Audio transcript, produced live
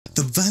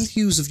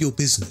values of your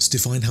business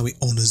define how it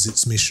honours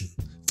its mission.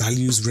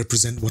 Values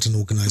represent what an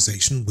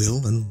organisation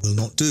will and will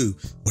not do,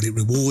 what it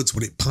rewards,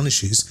 what it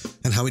punishes,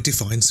 and how it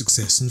defines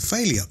success and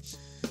failure.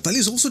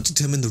 Values also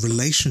determine the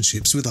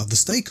relationships with other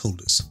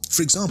stakeholders.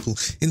 For example,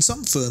 in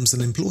some firms,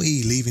 an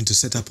employee leaving to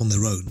set up on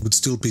their own would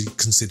still be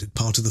considered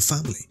part of the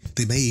family.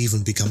 They may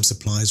even become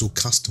suppliers or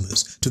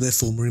customers to their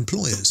former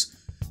employers.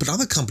 But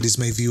other companies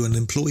may view an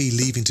employee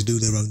leaving to do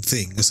their own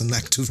thing as an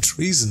act of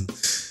treason.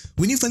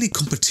 When you value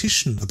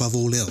competition above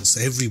all else,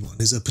 everyone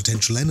is a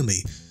potential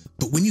enemy.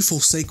 But when you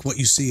forsake what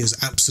you see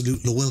as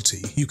absolute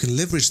loyalty, you can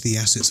leverage the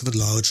assets of a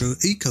larger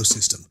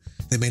ecosystem.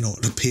 They may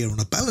not appear on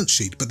a balance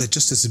sheet, but they're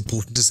just as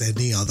important as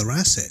any other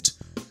asset.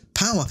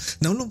 Power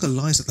no longer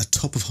lies at the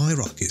top of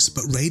hierarchies,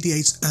 but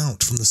radiates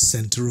out from the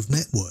centre of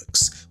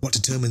networks. What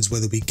determines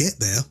whether we get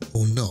there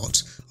or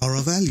not are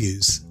our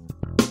values.